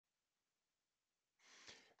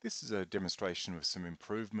This is a demonstration of some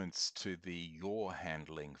improvements to the yaw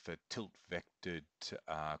handling for tilt-vectored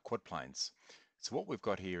quad planes. So what we've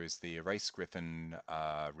got here is the ARACE Griffin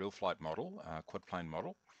RealFlight model, quad plane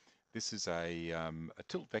model. This is a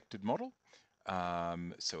tilt-vectored model.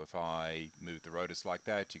 So if I move the rotors like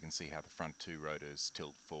that, you can see how the front two rotors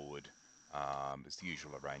tilt forward. It's the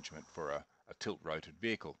usual arrangement for a tilt-rotated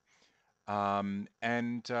vehicle. So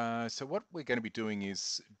what we're going to be doing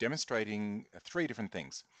is demonstrating three different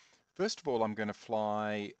things. First of all, I'm going to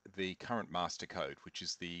fly the current master code, which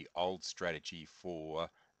is the old strategy for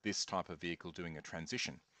this type of vehicle doing a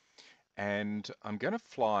transition. And I'm going to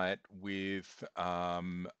fly it with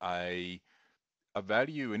a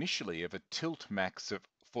value initially of a tilt max of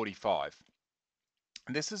 45.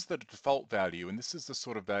 And this is the default value, and this is the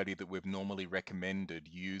sort of value that we've normally recommended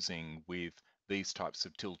using with these types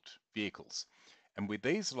of tilt vehicles. And with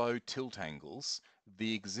these low tilt angles,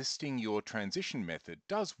 the existing yaw transition method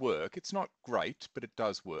does work. It's not great, but it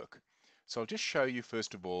does work. So I'll just show you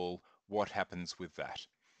first of all what happens with that.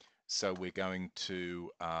 So we're going to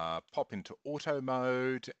pop into auto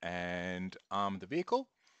mode and arm the vehicle,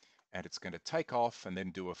 and it's going to take off and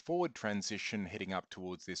then do a forward transition heading up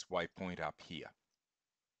towards this waypoint up here.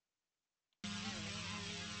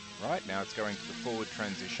 Right, now it's going to the forward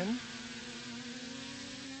transition.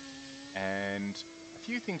 And a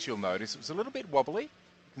few things you'll notice, it was a little bit wobbly. You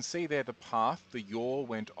can see there the path, the yaw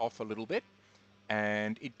went off a little bit.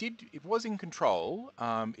 And it was in control.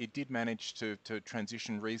 It did manage to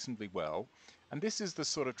transition reasonably well. And this is the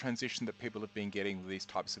sort of transition that people have been getting with these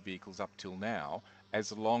types of vehicles up till now,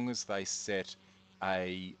 as long as they set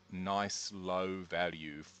a nice low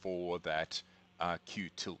value for that Q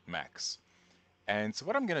tilt max. And so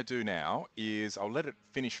what I'm going to do now is I'll let it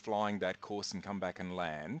finish flying that course and come back and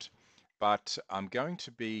land. But I'm going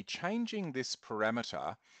to be changing this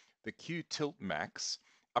parameter, the Q tilt max,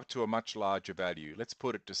 up to a much larger value. Let's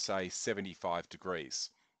put it to say 75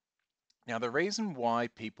 degrees. Now the reason why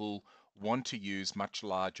people want to use much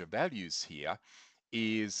larger values here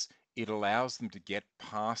is it allows them to get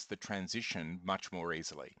past the transition much more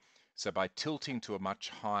easily. So by tilting to a much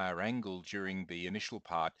higher angle during the initial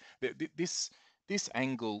part, this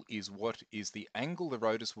angle is what is the angle the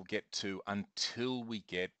rotors will get to until we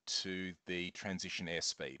get to the transition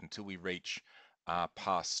airspeed, until we reach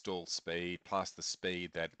past stall speed, past the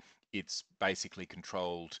speed that it's basically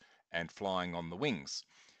controlled and flying on the wings.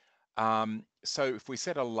 So if we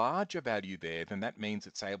set a larger value there, then that means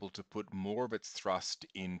it's able to put more of its thrust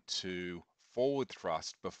into forward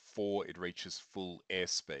thrust before it reaches full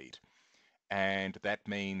airspeed. And that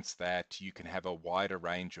means that you can have a wider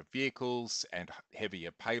range of vehicles and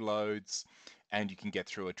heavier payloads, and you can get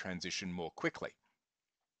through a transition more quickly.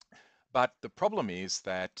 But the problem is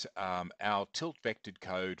that our tilt-vectored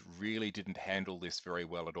code really didn't handle this very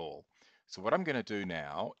well at all. So what I'm going to do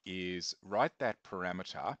now is write that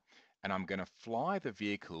parameter, and I'm going to fly the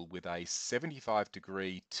vehicle with a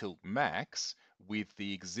 75-degree tilt max with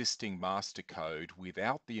the existing master code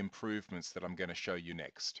without the improvements that I'm going to show you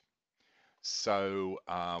next. So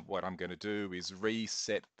what I'm going to do is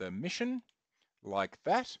reset the mission like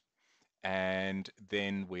that, and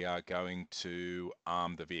then we are going to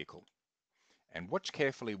arm the vehicle. And watch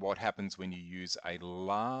carefully what happens when you use a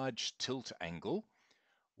large tilt angle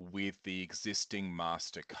with the existing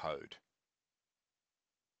master code.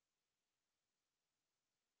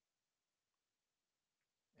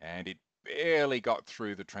 And it barely got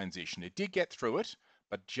through the transition. It did get through it,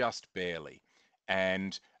 but just barely.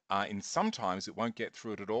 And sometimes it won't get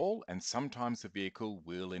through it at all, and sometimes the vehicle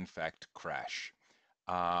will in fact crash.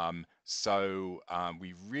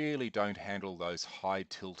 We really don't handle those high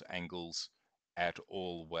tilt angles at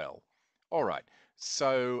all well. All right,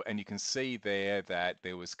 so, and you can see there that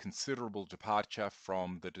there was considerable departure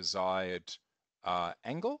from the desired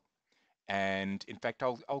angle. And in fact,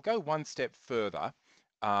 I'll go one step further,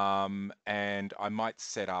 and I might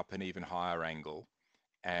set up an even higher angle.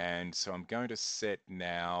 And so I'm going to set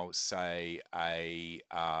now, say, a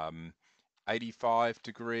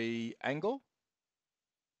 85-degree angle.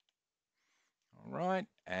 All right,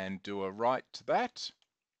 and do a right to that.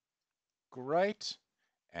 Great.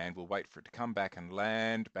 And we'll wait for it to come back and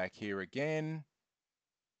land back here again.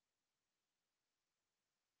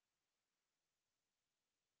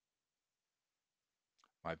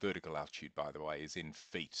 My vertical altitude, by the way, is in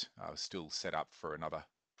feet. I was still set up for another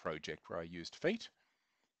project where I used feet.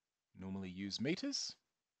 Normally use meters.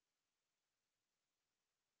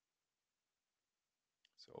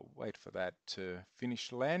 So I'll wait for that to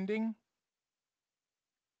finish landing.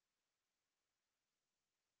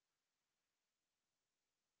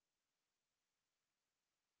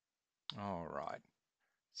 All right.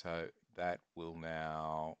 So that will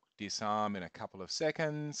now disarm in a couple of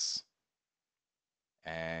seconds,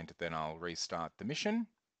 and then I'll restart the mission.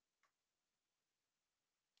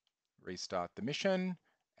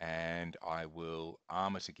 And I will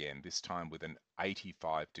arm it again, this time with an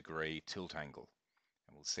 85-degree tilt angle.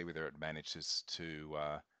 And we'll see whether it manages to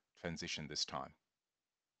transition this time.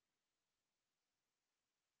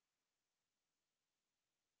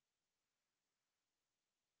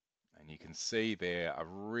 And you can see there a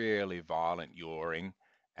really violent yawing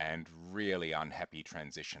and really unhappy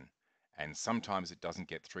transition. And sometimes it doesn't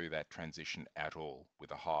get through that transition at all with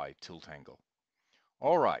a high tilt angle.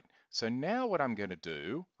 All right, so now what I'm going to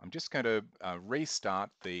do, I'm just going to restart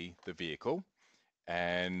the vehicle.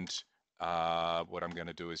 And what I'm going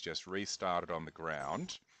to do is just restart it on the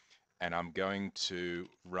ground. And I'm going to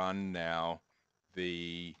run now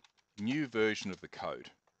the new version of the code.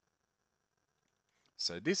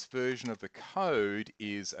 So this version of the code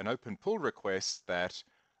is an open pull request that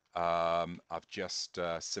I've just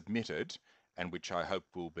submitted, and which I hope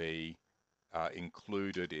will be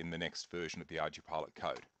included in the next version of the ArduPilot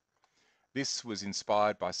code. This was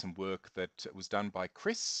inspired by some work that was done by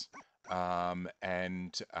Kris, and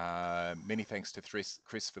many thanks to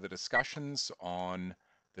Kris for the discussions on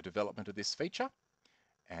the development of this feature.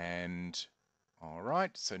 And all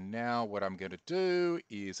right, so now what I'm going to do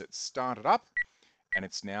is it's started up, and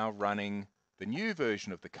it's now running the new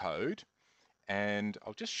version of the code. And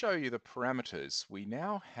I'll just show you the parameters. We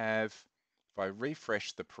now have, if I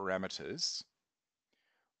refresh the parameters,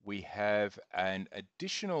 we have an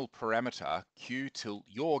additional parameter, Q tilt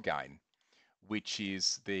yaw gain, which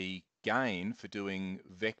is the gain for doing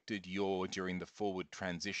vectored yaw during the forward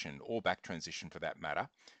transition, or back transition for that matter.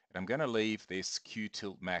 And I'm going to leave this Q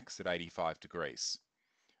tilt max at 85 degrees.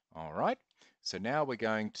 All right, so now we're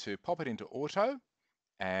going to pop it into auto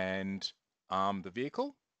and arm the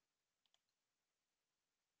vehicle.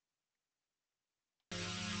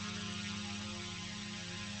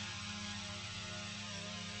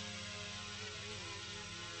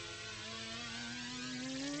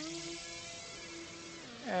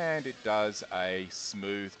 And it does a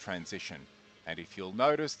smooth transition. And if you'll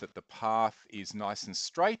notice that the path is nice and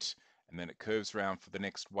straight, and then it curves around for the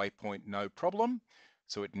next waypoint, no problem.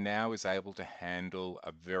 So it now is able to handle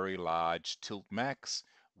a very large tilt max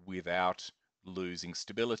without losing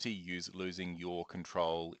stability, losing yaw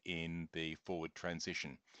control in the forward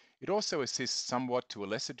transition. It also assists somewhat to a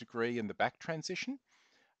lesser degree in the back transition.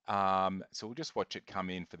 So we'll just watch it come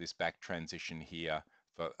in for this back transition here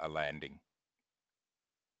for a landing.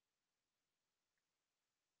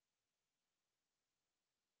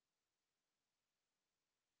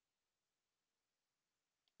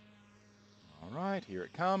 All right, here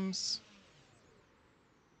it comes.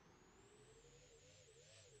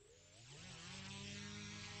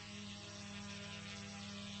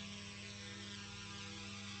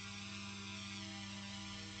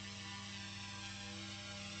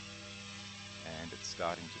 And it's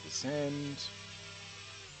starting to descend.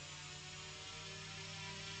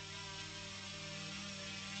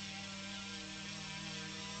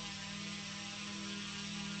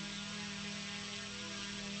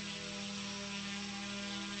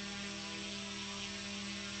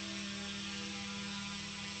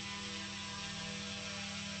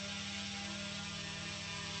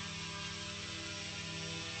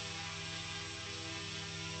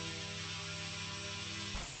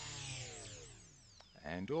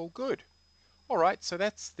 And all good. All right, so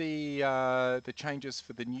that's the changes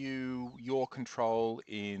for the new yaw control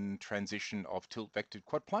in transition of tilt vectored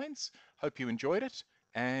quad planes. Hope you enjoyed it,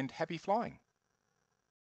 and happy flying.